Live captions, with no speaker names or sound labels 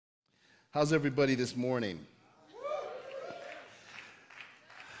How's everybody this morning?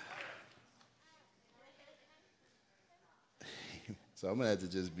 So I'm going to have to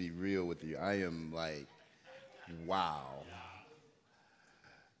just be real with you. I am like, wow.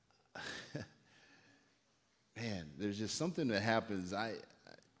 Man, there's just something that happens.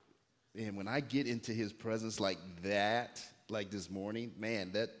 And when I get into his presence like that, like this morning,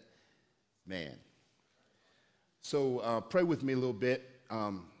 man. So pray with me a little bit.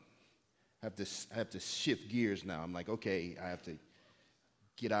 I have to shift gears now. I'm like, okay, I have to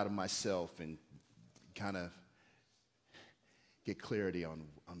get out of myself and kind of get clarity on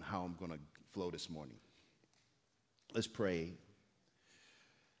how I'm going to flow this morning. Let's pray.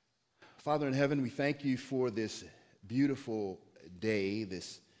 Father in heaven, we thank you for this beautiful day,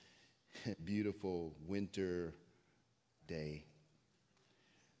 this beautiful winter day.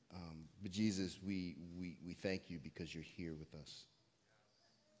 But Jesus, we thank you because you're here with us.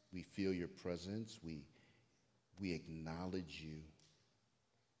 We feel your presence. We acknowledge you.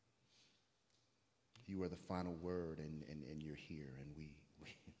 You are the final word, and you're here, and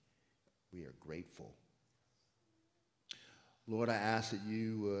we are grateful. Lord, I ask that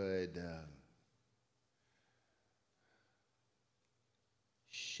you would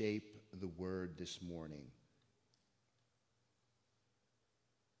shape the word this morning.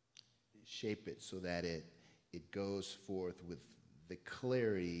 Shape it so that it goes forth with the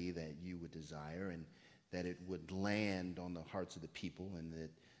clarity that you would desire, and that it would land on the hearts of the people,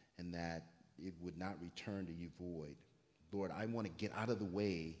 and that it would not return to you void. Lord, I want to get out of the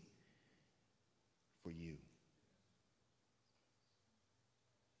way for you.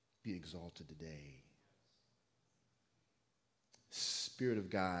 Be exalted today. Spirit of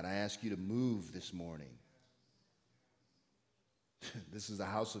God, I ask you to move this morning. This is a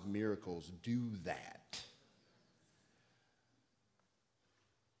house of miracles. Do that.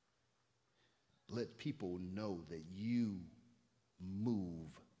 Let people know that you move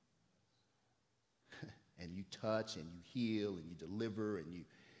and you touch and you heal and you deliver and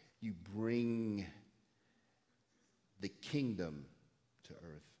you bring the kingdom to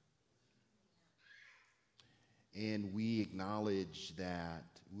earth. And we acknowledge that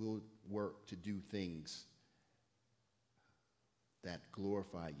we'll work to do things that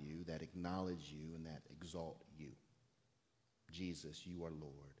glorify you, that acknowledge you, and that exalt you. Jesus, you are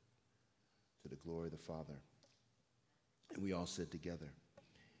Lord, to the glory of the Father. And we all said together,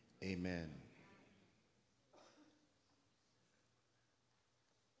 amen.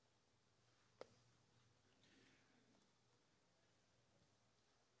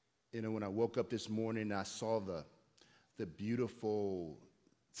 You know, when I woke up this morning, I saw the beautiful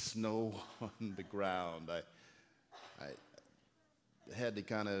snow on the ground. I had to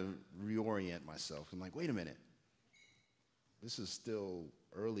kind of reorient myself. I'm like, wait a minute. This is still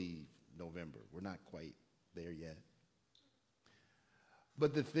early November. We're not quite there yet.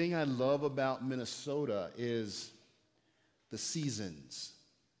 But the thing I love about Minnesota is the seasons.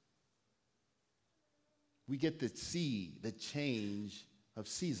 We get to see the change of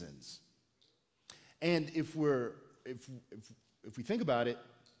seasons. And if we think about it,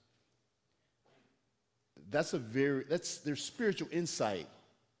 there's spiritual insight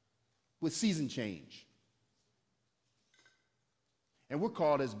with season change. And we're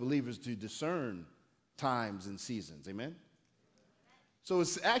called as believers to discern times and seasons. Amen? So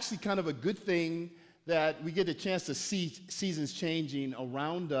it's actually kind of a good thing that we get a chance to see seasons changing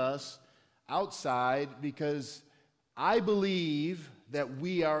around us outside, because I believe that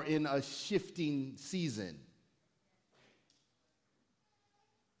we are in a shifting season.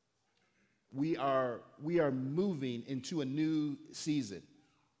 We are moving into a new season.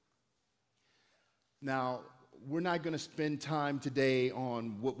 Now, we're not going to spend time today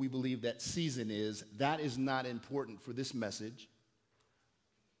on what we believe that season is. That is not important for this message.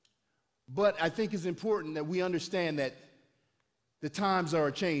 But I think it's important that we understand that the times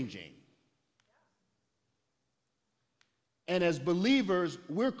are changing. And as believers,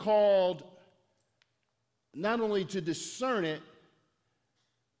 we're called not only to discern it,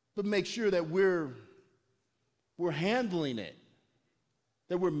 but make sure that we're handling it,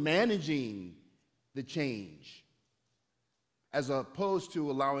 that we're managing the change, as opposed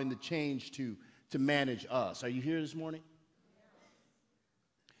to allowing the change to manage us. Are you here this morning?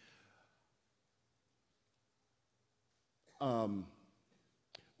 When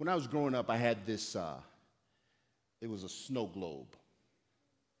I was growing up, I had this, it was a snow globe.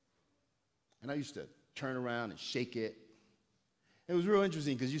 And I used to turn around and shake it. It was real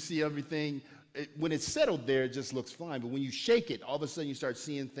interesting because you see everything. When it's settled there, it just looks fine. But when you shake it, all of a sudden you start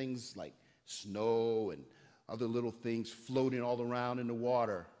seeing things like snow and other little things floating all around in the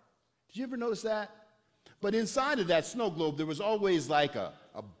water. Did you ever notice that? But inside of that snow globe, there was always like a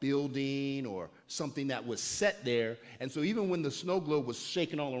building or something that was set there. And so even when the snow globe was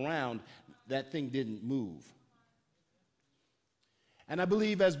shaking all around, that thing didn't move. And I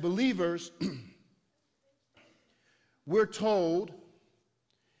believe as believers, we're told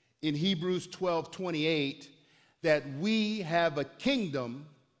in Hebrews 12:28 that we have a kingdom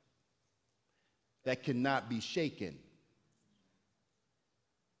that cannot be shaken.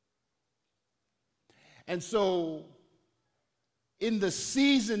 And so, in the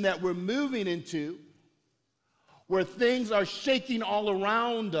season that we're moving into, where things are shaking all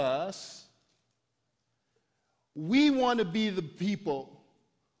around us, we want to be the people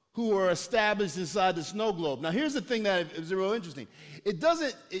who are established inside the snow globe. Now, here's the thing that is real interesting.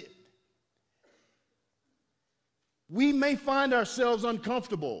 We may find ourselves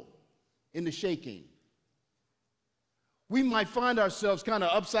uncomfortable in the shaking. We might find ourselves kind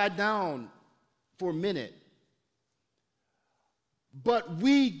of upside down for a minute. But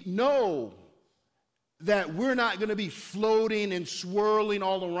we know that we're not going to be floating and swirling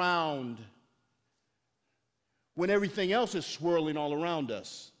all around when everything else is swirling all around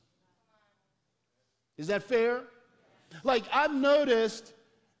us. Is that fair? Like, I've noticed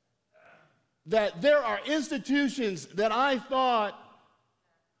that there are institutions that I thought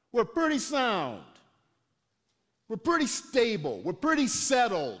were pretty sound, were pretty stable, were pretty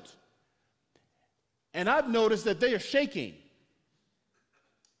settled. And I've noticed that they are shaking.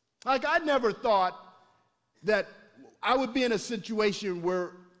 Like, I never thought that I would be in a situation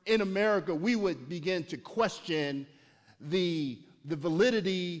where in America we would begin to question the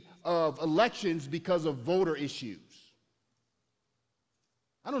validity of elections because of voter issues.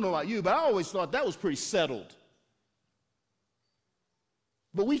 I don't know about you, but I always thought that was pretty settled.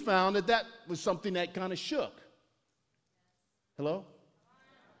 But we found that that was something that kind of shook. Hello?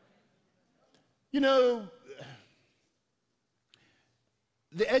 You know,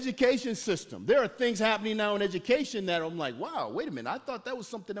 the education system, there are things happening now in education that I'm like, wow, wait a minute, I thought that was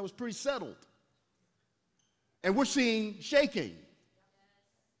something that was pretty settled. And we're seeing shaking.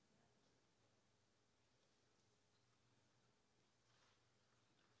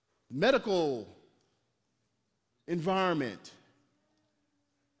 Medical environment.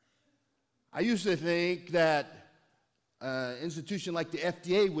 I used to think that an institution like the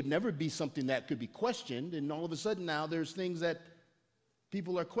FDA would never be something that could be questioned, and all of a sudden now there's things that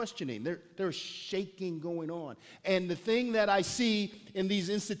people are questioning. There's shaking going on. And the thing that I see in these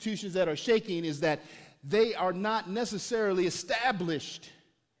institutions that are shaking is that they are not necessarily established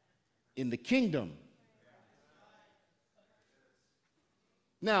in the kingdom.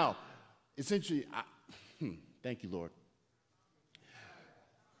 Now, essentially, thank you, Lord.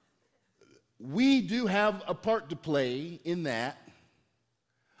 We do have a part to play in that,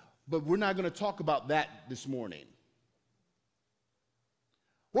 but we're not going to talk about that this morning.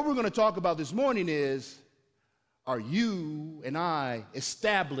 What we're going to talk about this morning is, are you and I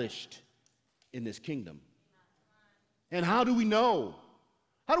established in this kingdom? And how do we know?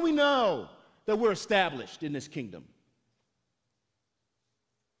 How do we know that we're established in this kingdom?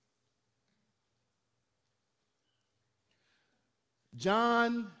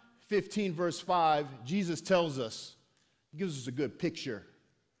 John 15, verse 5, Jesus tells us, gives us a good picture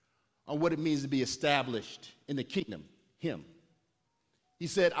on what it means to be established in the kingdom, him. He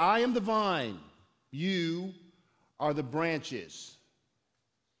said, I am the vine, you are the branches.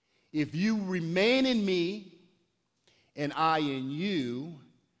 If you remain in me and I in you,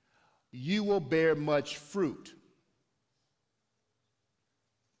 you will bear much fruit.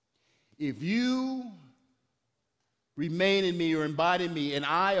 If you remain in me or abide in me, and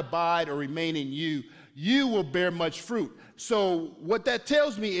I abide or remain in you, you will bear much fruit. So what that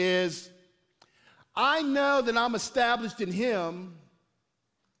tells me is, I know that I'm established in him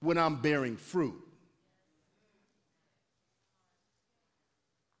when I'm bearing fruit.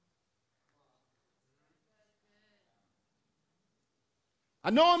 I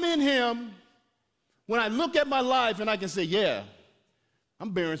know I'm in him when I look at my life and I can say, yeah,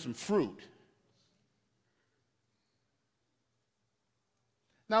 I'm bearing some fruit.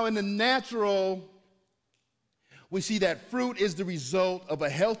 Now, in the natural, we see that fruit is the result of a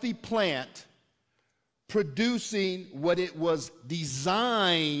healthy plant producing what it was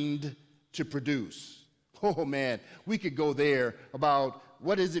designed to produce. Oh, man, we could go there about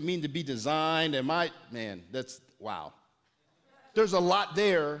what does it mean to be designed. Man, that's, wow. There's a lot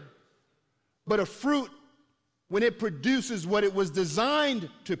there. But a fruit, when it produces what it was designed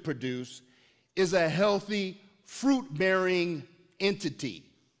to produce, is a healthy, fruit-bearing entity.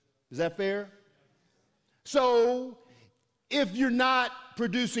 Is that fair? So, if you're not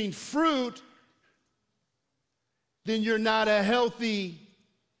producing fruit, then you're not a healthy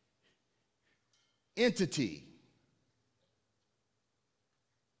entity.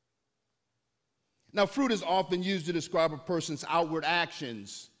 Now, fruit is often used to describe a person's outward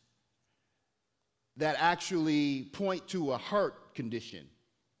actions that actually point to a heart condition.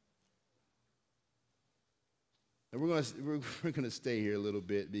 And we're going to stay here a little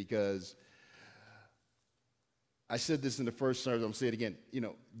bit because I said this in the first service, I'm going to say it again. You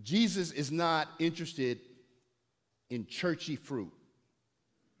know, Jesus is not interested in churchy fruit.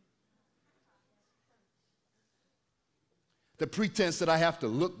 The pretense that I have to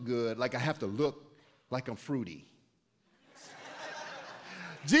look good, like I have to look like I'm fruity.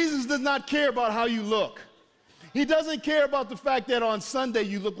 Jesus does not care about how you look. He doesn't care about the fact that on Sunday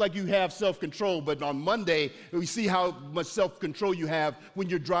you look like you have self-control, but on Monday we see how much self-control you have when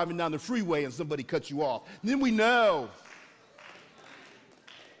you're driving down the freeway and somebody cuts you off. And then we know.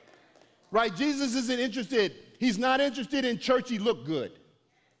 Right? Jesus isn't interested. He's not interested in churchy look good.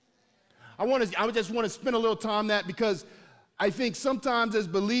 I just want to spend a little time on that because I think sometimes as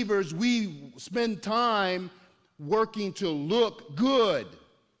believers we spend time working to look good.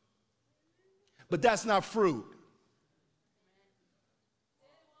 But that's not fruit.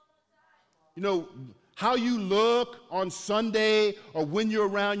 You know, how you look on Sunday or when you're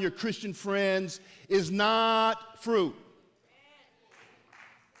around your Christian friends is not fruit.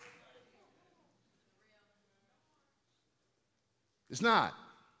 It's not.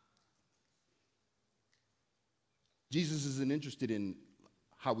 Jesus isn't interested in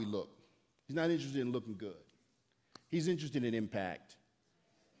how we look. He's not interested in looking good. He's interested in impact.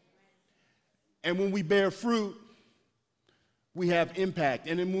 And when we bear fruit, we have impact.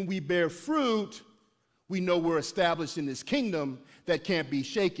 And then when we bear fruit, we know we're established in this kingdom that can't be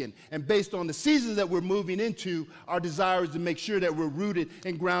shaken. And based on the seasons that we're moving into, our desire is to make sure that we're rooted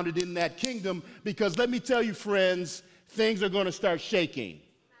and grounded in that kingdom. Because let me tell you, friends, things are going to start shaking.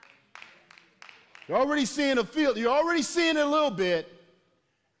 You're already seeing you're already seeing it a little bit.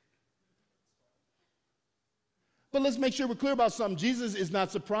 But let's make sure we're clear about something. Jesus is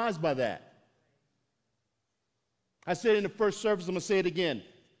not surprised by that. I said in the first service, I'm going to say it again.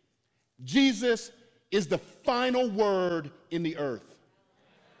 Jesus is the final word in the earth.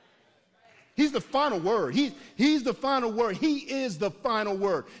 He's the final word. He's the final word. He is the final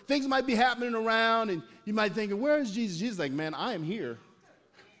word. Things might be happening around, and you might think, where is Jesus? Jesus is like, man, I am here.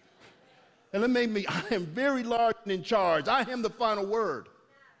 And I am very large and in charge. I am the final word.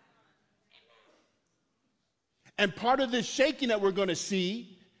 And part of this shaking that we're going to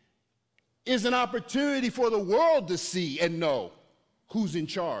see is an opportunity for the world to see and know who's in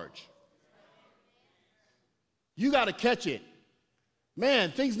charge. You got to catch it.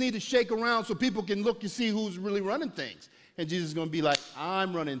 Man, things need to shake around so people can look and see who's really running things. And Jesus is going to be like,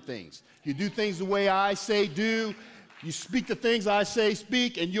 I'm running things. You do things the way I say do. You speak the things I say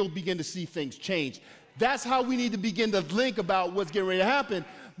speak, and you'll begin to see things change. That's how we need to begin to think about what's getting ready to happen.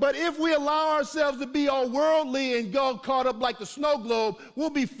 But if we allow ourselves to be all worldly and go caught up like the snow globe, we'll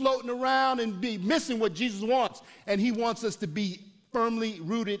be floating around and be missing what Jesus wants. And he wants us to be firmly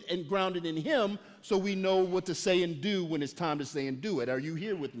rooted and grounded in him so we know what to say and do when it's time to say and do it. Are you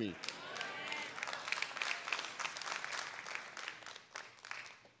here with me?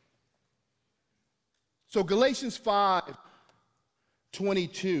 So Galatians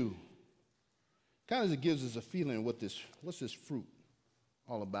 5:22 kind of gives us a feeling of what's this fruit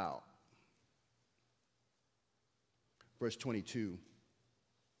all about. Verse 22.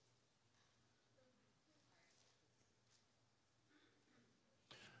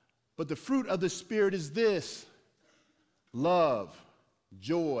 But the fruit of the Spirit is this: love,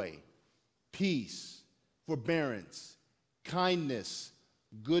 joy, peace, forbearance, kindness,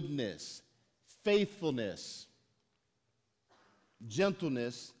 goodness, faithfulness,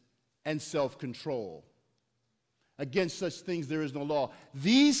 gentleness, and self-control. Against such things there is no law.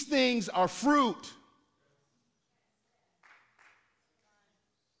 These things are fruit.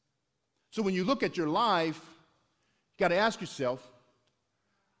 So when you look at your life, you got to ask yourself,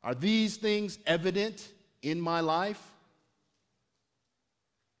 are these things evident in my life?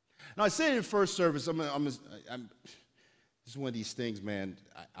 Now, I said in the first service, this is one of these things, man.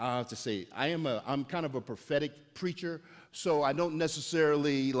 I have to say, I'm kind of a prophetic preacher, so I don't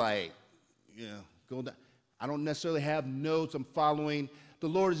necessarily go down. I don't necessarily have notes I'm following. The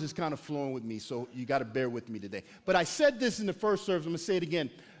Lord is just kind of flowing with me, so you got to bear with me today. But I said this in the first service. I'm going to say it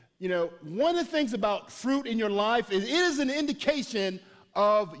again. You know, one of the things about fruit in your life is it is an indication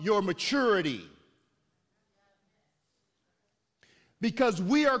of your maturity. Because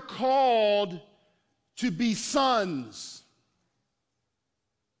we are called to be sons.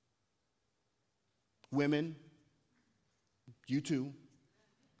 Women, you too.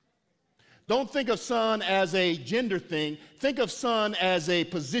 Don't think of son as a gender thing. Think of son as a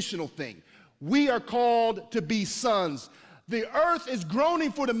positional thing. We are called to be sons. The earth is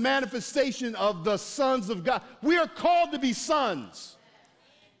groaning for the manifestation of the sons of God. We are called to be sons.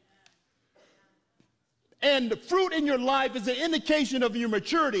 And the fruit in your life is an indication of your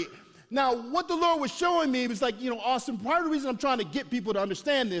maturity. Now, what the Lord was showing me was like, Austin, part of the reason I'm trying to get people to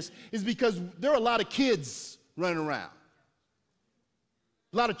understand this is because there are a lot of kids running around.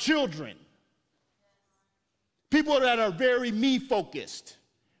 A lot of children. People that are very me-focused,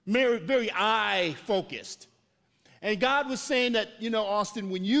 very I-focused. And God was saying that, Austin,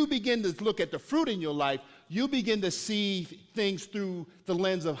 when you begin to look at the fruit in your life, you begin to see things through the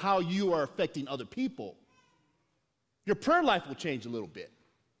lens of how you are affecting other people. Your prayer life will change a little bit.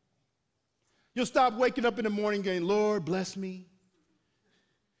 You'll stop waking up in the morning going, Lord, bless me.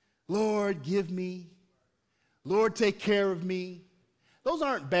 Lord, give me. Lord, take care of me. Those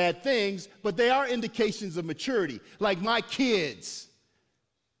aren't bad things, but they are indications of maturity. Like my kids.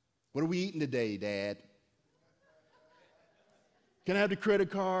 What are we eating today, Dad? Can I have the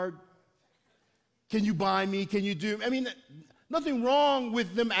credit card? Can you buy me? Can you do? Nothing wrong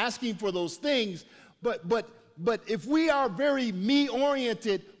with them asking for those things, but if we are very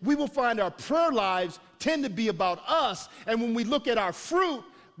me-oriented, we will find our prayer lives tend to be about us, and when we look at our fruit,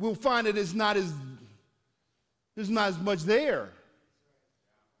 we'll find that there's not as much there.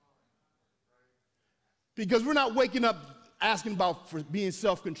 Because we're not waking up asking for being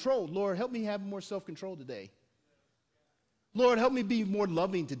self-controlled. Lord, help me have more self-control today. Lord, help me be more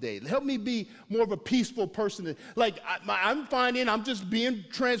loving today. Help me be more of a peaceful person. Like, I'm finding, I'm just being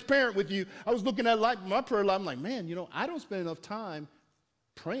transparent with you. I was looking at my prayer life. I'm like, man, I don't spend enough time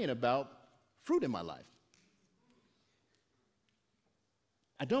praying about fruit in my life.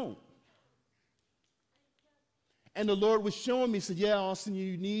 I don't. And the Lord was showing me, said, yeah, Austin,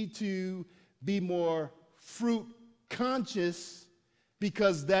 you need to be more fruit conscious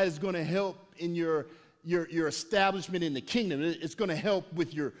because that is going to help in your establishment in the kingdom. It's going to help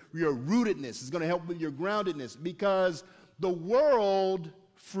with your rootedness. It's going to help with your groundedness because the world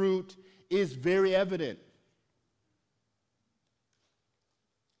fruit is very evident.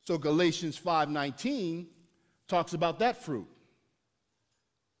 So Galatians 5:19 talks about that fruit.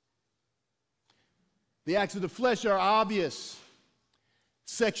 The acts of the flesh are obvious.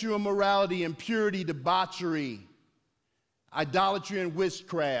 Sexual immorality, impurity, debauchery, idolatry and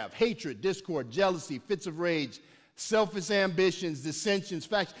witchcraft, hatred, discord, jealousy, fits of rage, selfish ambitions, dissensions,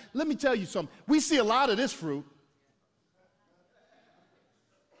 factions. Let me tell you something. We see a lot of this fruit.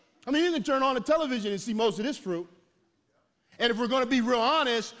 You can turn on the television and see most of this fruit. And if we're going to be real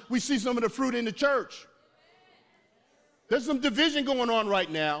honest, we see some of the fruit in the church. There's some division going on right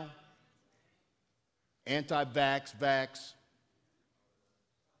now. Anti-vax, vax.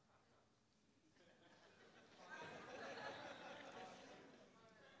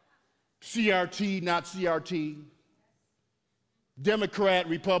 CRT, not CRT. Democrat,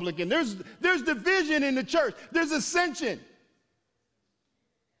 Republican. There's division in the church. There's ascension.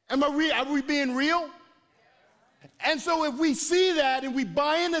 Are we being real? And so if we see that and we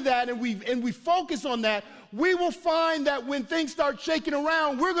buy into that and we focus on that, we will find that when things start shaking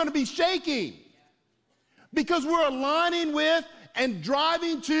around, we're going to be shaking. Because we're aligning with and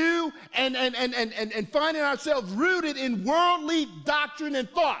driving to and finding ourselves rooted in worldly doctrine and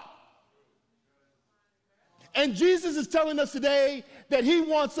thought. And Jesus is telling us today that he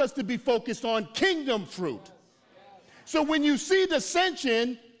wants us to be focused on kingdom fruit. So when you see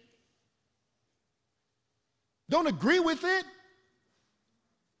dissension, don't agree with it.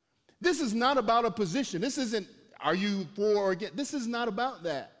 This is not about a position. This isn't, are you for or against? This is not about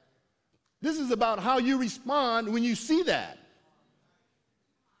that. This is about how you respond when you see that.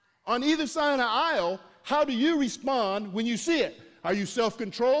 On either side of the aisle, how do you respond when you see it? Are you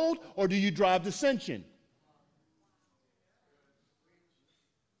self-controlled or do you drive dissension?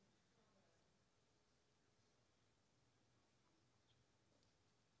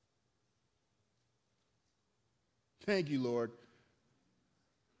 Thank you, Lord.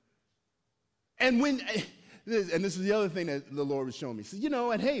 And this is the other thing that the Lord was showing me. He said,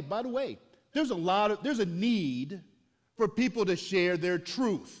 and hey, by the way, there's a need for people to share their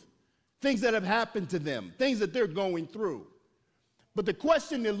truth, things that have happened to them, things that they're going through. But the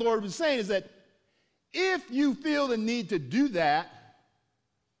question the Lord was saying is that if you feel the need to do that,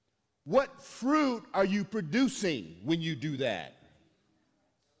 what fruit are you producing when you do that?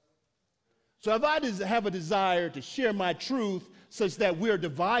 So if I have a desire to share my truth such that we're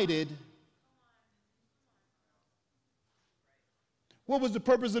divided, what was the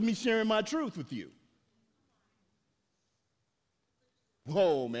purpose of me sharing my truth with you?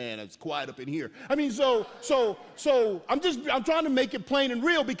 whoa, man, it's quiet up in here. I mean, so I'm trying to make it plain and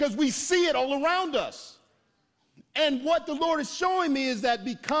real because we see it all around us. And what the Lord is showing me is that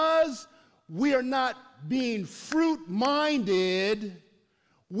because we are not being fruit-minded,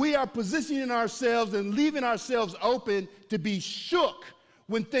 we are positioning ourselves and leaving ourselves open to be shook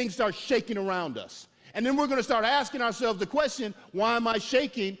when things start shaking around us. And then we're going to start asking ourselves the question, why am I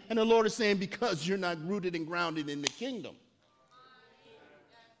shaking? And the Lord is saying, because you're not rooted and grounded in the kingdom.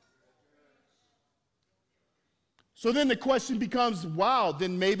 So then the question becomes, wow,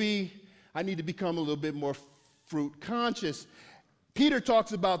 then maybe I need to become a little bit more fruit conscious. Peter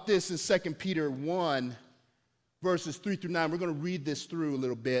talks about this in 2 Peter 1, verses 3 through 9. We're going to read this through a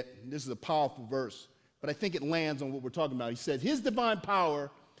little bit. This is a powerful verse, but I think it lands on what we're talking about. He says, his divine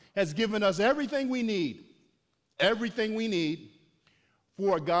power has given us everything we need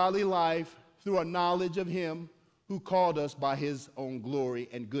for a godly life through a knowledge of him who called us by his own glory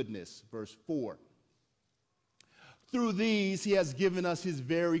and goodness. Verse 4. Through these he has given us his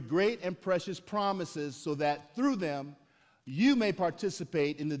very great and precious promises, so that through them you may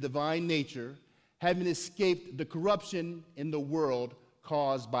participate in the divine nature, having escaped the corruption in the world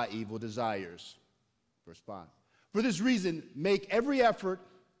caused by evil desires. Verse 5. For this reason, make every effort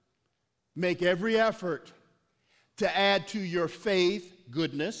to add to your faith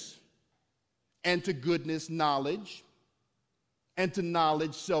goodness, and to goodness knowledge, and to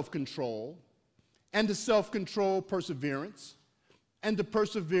knowledge self-control, and to self-control perseverance, and to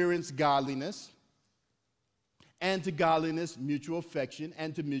perseverance godliness, and to godliness mutual affection,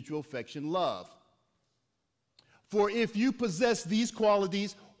 and to mutual affection love. For if you possess these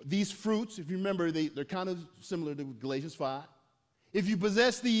qualities, these fruits, if you remember, they're kind of similar to Galatians 5. If you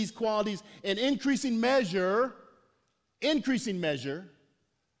possess these qualities in increasing measure,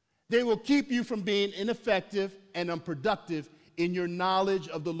 they will keep you from being ineffective and unproductive in your knowledge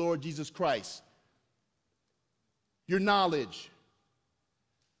of the Lord Jesus Christ. Your knowledge,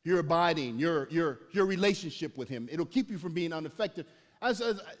 your abiding, your relationship with him. It'll keep you from being ineffective.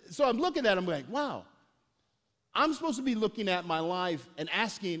 So I'm looking at him like, wow, I'm supposed to be looking at my life and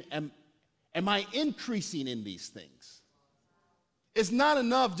asking, am I increasing in these things? It's not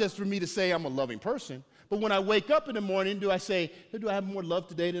enough just for me to say I'm a loving person, but when I wake up in the morning, do I say, do I have more love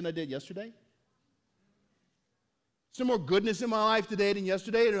today than I did yesterday? Is there more goodness in my life today than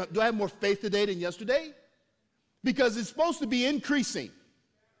yesterday? Do I have more faith today than yesterday? Because it's supposed to be increasing.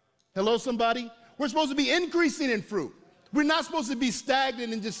 Hello, somebody? We're supposed to be increasing in fruit. We're not supposed to be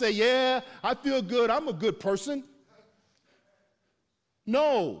stagnant and just say, yeah, I feel good, I'm a good person.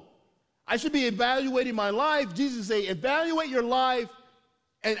 No. I should be evaluating my life. Jesus said, evaluate your life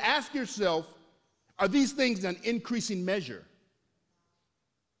and ask yourself, are these things an increasing measure?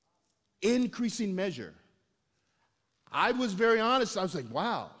 Increasing measure. I was very honest. I was like,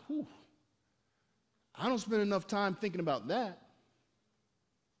 wow, whew, I don't spend enough time thinking about that.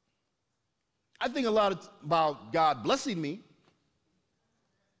 I think a lot about God blessing me.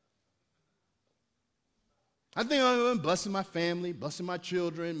 I think I'm blessing my family, blessing my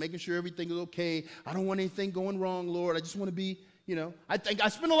children, making sure everything is okay. I don't want anything going wrong, Lord. I just want to be, I think I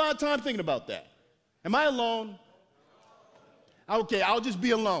spend a lot of time thinking about that. Am I alone? Okay, I'll just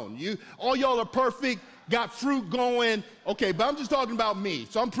be alone. All y'all are perfect, got fruit going. Okay, but I'm just talking about me,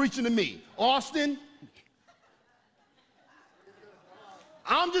 so I'm preaching to me. Austin,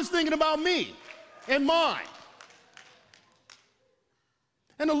 I'm just thinking about me and mine.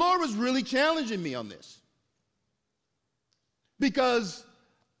 And the Lord was really challenging me on this. Because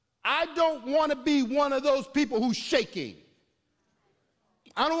I don't want to be one of those people who's shaking.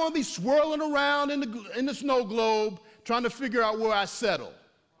 I don't want to be swirling around in the snow globe trying to figure out where I settle.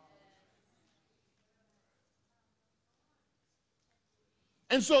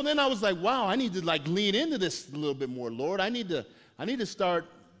 And so then I was like, wow, I need to lean into this a little bit more, Lord. I need to start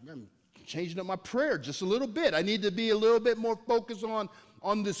changing up my prayer just a little bit. I need to be a little bit more focused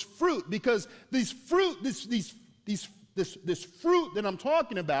on this fruit, because this fruit that I'm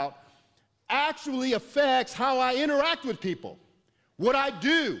talking about actually affects how I interact with people, what I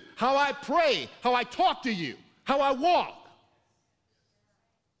do, how I pray, how I talk to you, how I walk.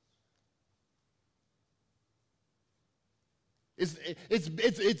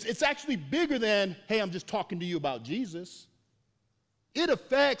 It's actually bigger than, hey, I'm just talking to you about Jesus. It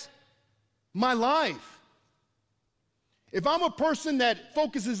affects my life. If I'm a person that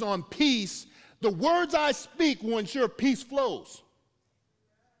focuses on peace, the words I speak will ensure peace flows.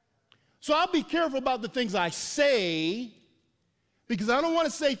 So I'll be careful about the things I say, because I don't want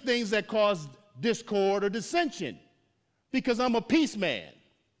to say things that cause discord or dissension, because I'm a peace man.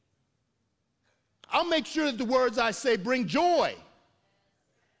 I'll make sure that the words I say bring joy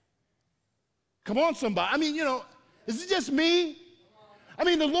Come on, somebody. I mean, is it just me? I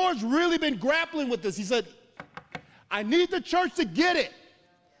mean, the Lord's really been grappling with this. He said, I need the church to get it.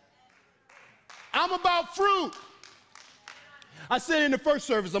 I'm about fruit. I said in the first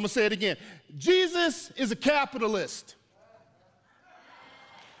service, I'm going to say it again. Jesus is a capitalist.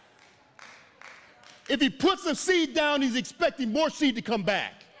 If he puts a seed down, he's expecting more seed to come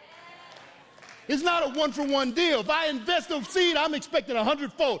back. It's not a one-for-one deal. If I invest a seed, I'm expecting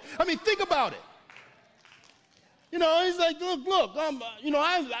 100-fold. I mean, think about it. He's like, look,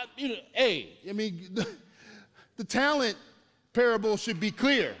 hey, I mean, the talent parable should be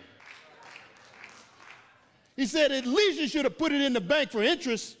clear. He said, at least you should have put it in the bank for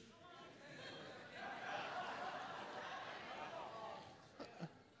interest.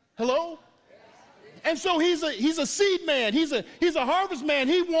 Hello? And so he's a seed man. He's a harvest man.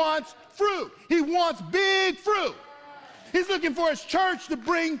 He wants fruit. He wants big fruit. He's looking for his church to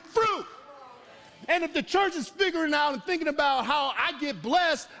bring fruit. And if the church is figuring out and thinking about how I get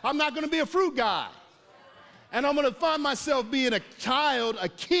blessed, I'm not going to be a fruit guy. And I'm going to find myself being a child, a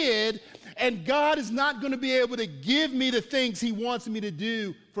kid, and God is not going to be able to give me the things he wants me to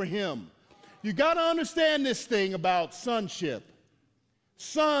do for him. You got to understand this thing about sonship.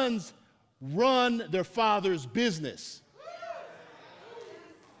 Sons run their father's business.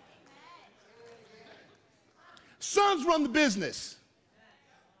 Sons run the business.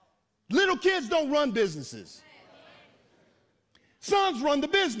 Little kids don't run businesses. Sons run the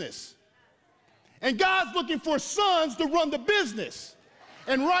business. And God's looking for sons to run the business.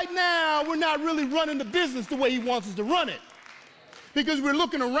 And right now, we're not really running the business the way he wants us to run it. Because we're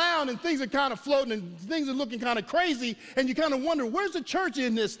looking around and things are kind of floating and things are looking kind of crazy, and you kind of wonder, where's the church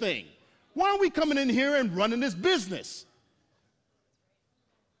in this thing? Why aren't we coming in here and running this business?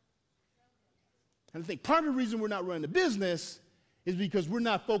 And I think part of the reason we're not running the business is because we're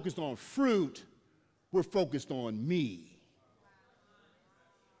not focused on fruit, we're focused on me.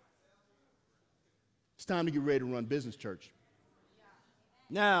 It's time to get ready to run business, church.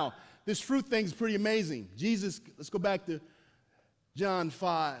 Now, this fruit thing is pretty amazing. Jesus, let's go back to John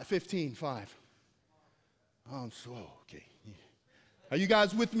 15:5. Oh, I'm slow. Okay. Are you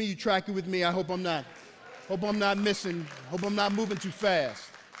guys with me? You tracking with me? I hope I'm not missing. Hope I'm not moving too fast.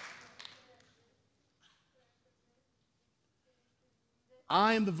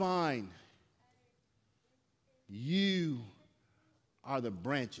 I am the vine. You are the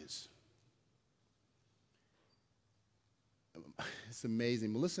branches. It's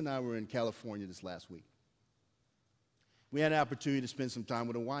amazing. Melissa and I were in California this last week. We had an opportunity to spend some time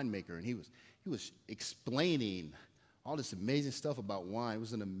with a winemaker, and he was explaining all this amazing stuff about wine. It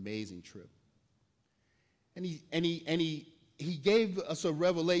was an amazing trip. And he gave us a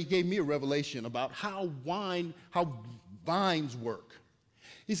revelation. He gave me a revelation about how vines work.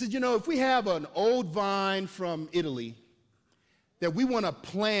 He said, if we have an old vine from Italy that we want to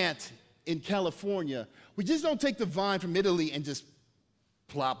plant in California, we just don't take the vine from Italy and just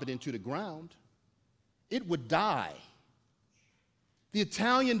plop it into the ground. It would die. The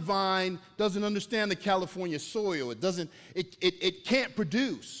Italian vine doesn't understand the California soil. It can't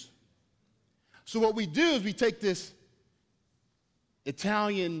produce. So what we do is we take this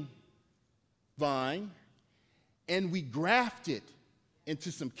Italian vine and we graft it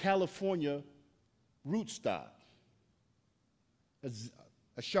into some California rootstock,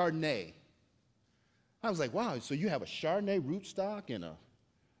 a Chardonnay. I was like, wow, so you have a Chardonnay rootstock and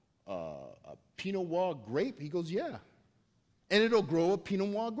a Pinot Noir grape? He goes, yeah. And it'll grow a Pinot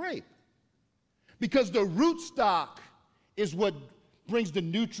Noir grape. Because the rootstock is what brings the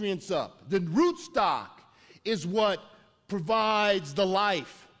nutrients up. The rootstock is what provides the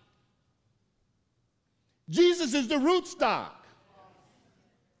life. Jesus is the rootstock.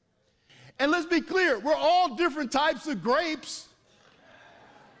 And let's be clear, we're all different types of grapes.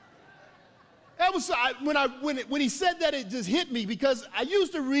 That was when he said that, it just hit me, because I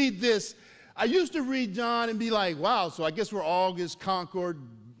used to read this. I used to read John and be like, wow, so I guess we're all just Concord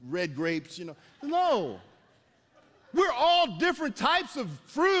red grapes, No. We're all different types of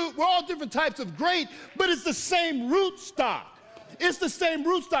fruit. We're all different types of grape, but it's the same rootstock. It's the same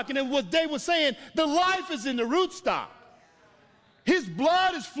rootstock. And then what Dave was saying, the life is in the rootstock. His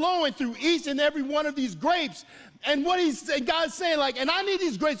blood is flowing through each and every one of these grapes. And God's saying, and I need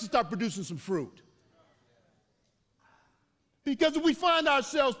these grapes to start producing some fruit. Because if we find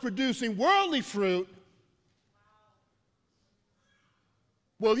ourselves producing worldly fruit,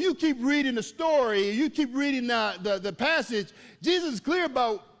 well, you keep reading the story, you keep reading the passage, Jesus is clear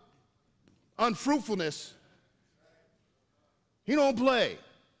about unfruitfulness. He don't play.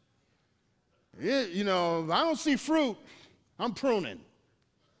 If I don't see fruit, I'm pruning.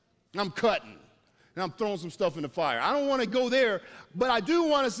 I'm cutting. and I'm throwing some stuff in the fire. I don't want to go there, but I do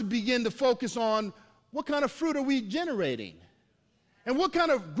want us to begin to focus on what kind of fruit are we generating? And what kind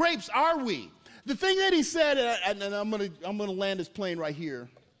of grapes are we? The thing that he said, and I'm gonna land this plane right here,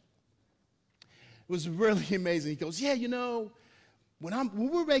 was really amazing. He goes, yeah, you know, when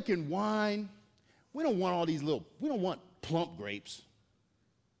we're making wine, we don't want we don't want plump grapes.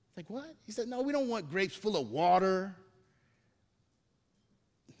 Like, what? He said, no, we don't want grapes full of water.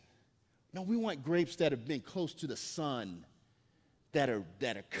 No, we want grapes that have been close to the sun, that are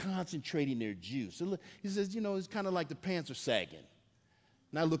concentrating their juice. So he says, you know, it's kind of like the pants are sagging.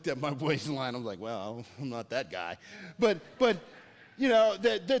 And I looked at my waistline. I was like, well, I'm not that guy. But you know,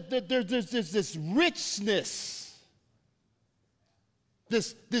 there's this richness,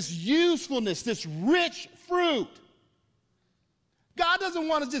 this usefulness, this rich fruit. God doesn't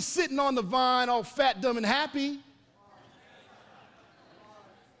want us just sitting on the vine all fat, dumb, and happy.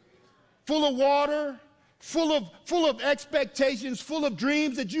 Full of water, full of expectations, full of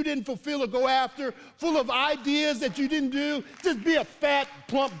dreams that you didn't fulfill or go after, full of ideas that you didn't do. Just be a fat,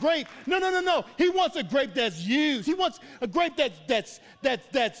 plump grape. No. He wants a grape that's used. He wants a grape that's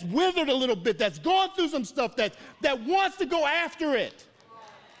withered a little bit, that's gone through some stuff, that wants to go after it.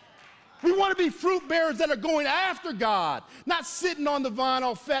 We want to be fruit bearers that are going after God, not sitting on the vine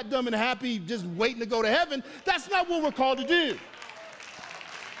all fat, dumb, and happy, just waiting to go to heaven. That's not what we're called to do.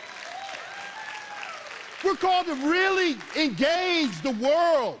 We're called to really engage the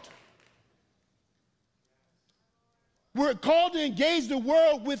world. We're called to engage the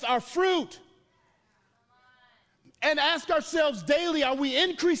world with our fruit and ask ourselves daily, are we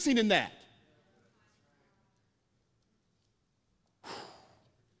increasing in that?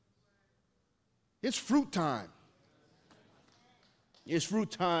 It's fruit time. It's fruit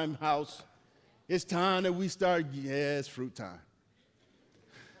time, house. It's time that we start, yeah, it's fruit time.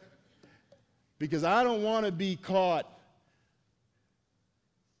 Because I don't want to be caught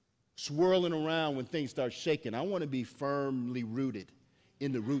swirling around when things start shaking. I want to be firmly rooted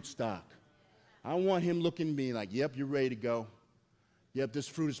in the rootstock. I want him looking at me like, yep, you're ready to go. Yep, this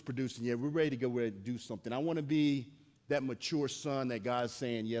fruit is producing. Yeah, we're ready to go, ready to do something. I want to be that mature son that God's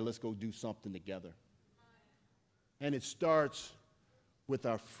saying, yeah, let's go do something together. And it starts with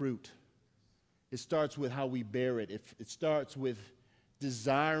our fruit. It starts with how we bear it. It starts with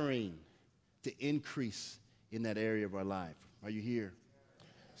desiring to increase in that area of our life. Are you here?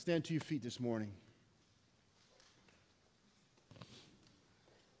 Stand to your feet this morning.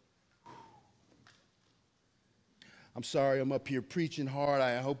 I'm sorry I'm up here preaching hard.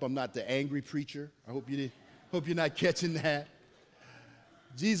 I hope I'm not the angry preacher. I hope you're not catching that.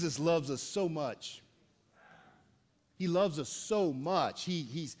 Jesus loves us so much. He loves us so much.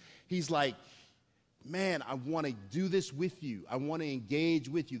 He's like, man, I want to do this with you. I want to engage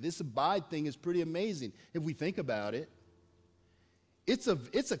with you. This abide thing is pretty amazing if we think about it. It's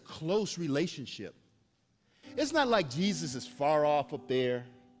a close relationship. It's not like Jesus is far off up there,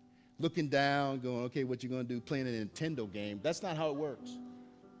 looking down, going, okay, what you going to do, playing a Nintendo game. That's not how it works.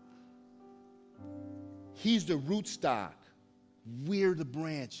 He's the rootstock. We're the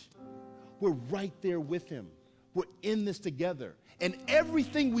branch. We're right there with him. We're in this together. And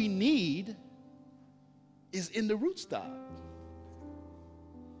everything we need is in the rootstock.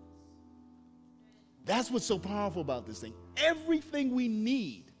 That's what's so powerful about this thing. Everything we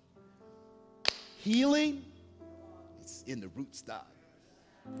need, healing, it's in the rootstock.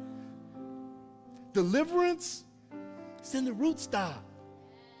 Deliverance, it's in the rootstock.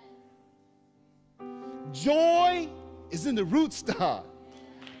 Joy is in the rootstock.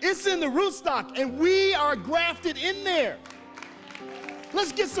 It's in the rootstock, and we are grafted in there.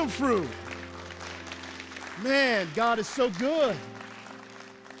 Let's get some fruit. Man, God is so good.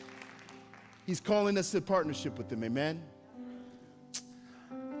 He's calling us to partnership with him, amen?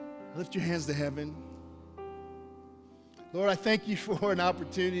 Lift your hands to heaven. Lord, I thank you for an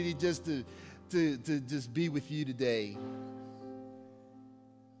opportunity just to just be with you today.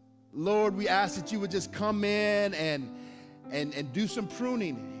 Lord, we ask that you would just come in and do some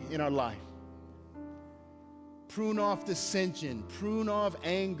pruning in our life. Prune off dissension, prune off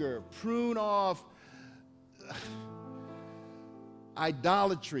anger, prune off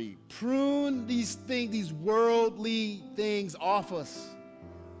idolatry. Prune these things, these worldly things off us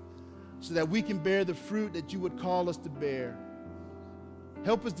so that we can bear the fruit that you would call us to bear.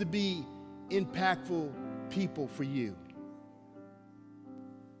 Help us to be impactful people for you.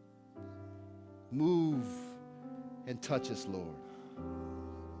 Move and touch us, Lord.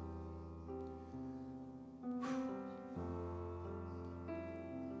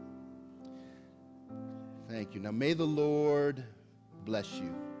 Thank you. Now may the Lord bless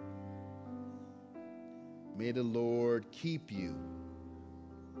you May the Lord keep you.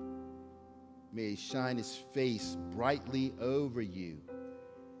 May he shine his face brightly over you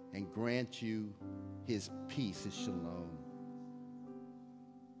and grant you his peace, his shalom.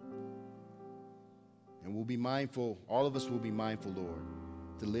 And we'll be mindful, all of us will be mindful, Lord,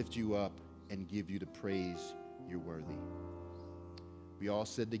 to lift you up and give you the praise you're worthy. We all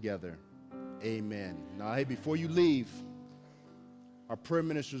said together, amen. Now, hey, before you leave, our prayer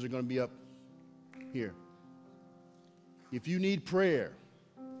ministers are going to be up here. If you need prayer,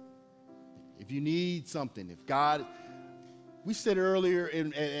 if you need something, if God, we said earlier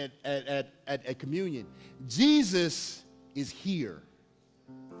at communion, Jesus is here.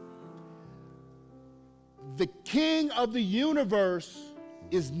 The King of the universe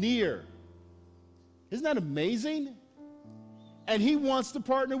is near. Isn't that amazing? And he wants to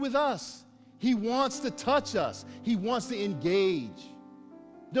partner with us. He wants to touch us. He wants to engage.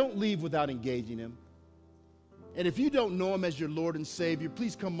 Don't leave without engaging him. And if you don't know him as your Lord and Savior,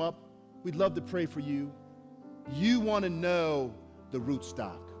 please come up. We'd love to pray for you. You want to know the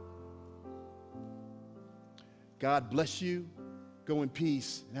rootstock. God bless you. Go in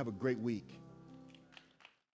peace and have a great week.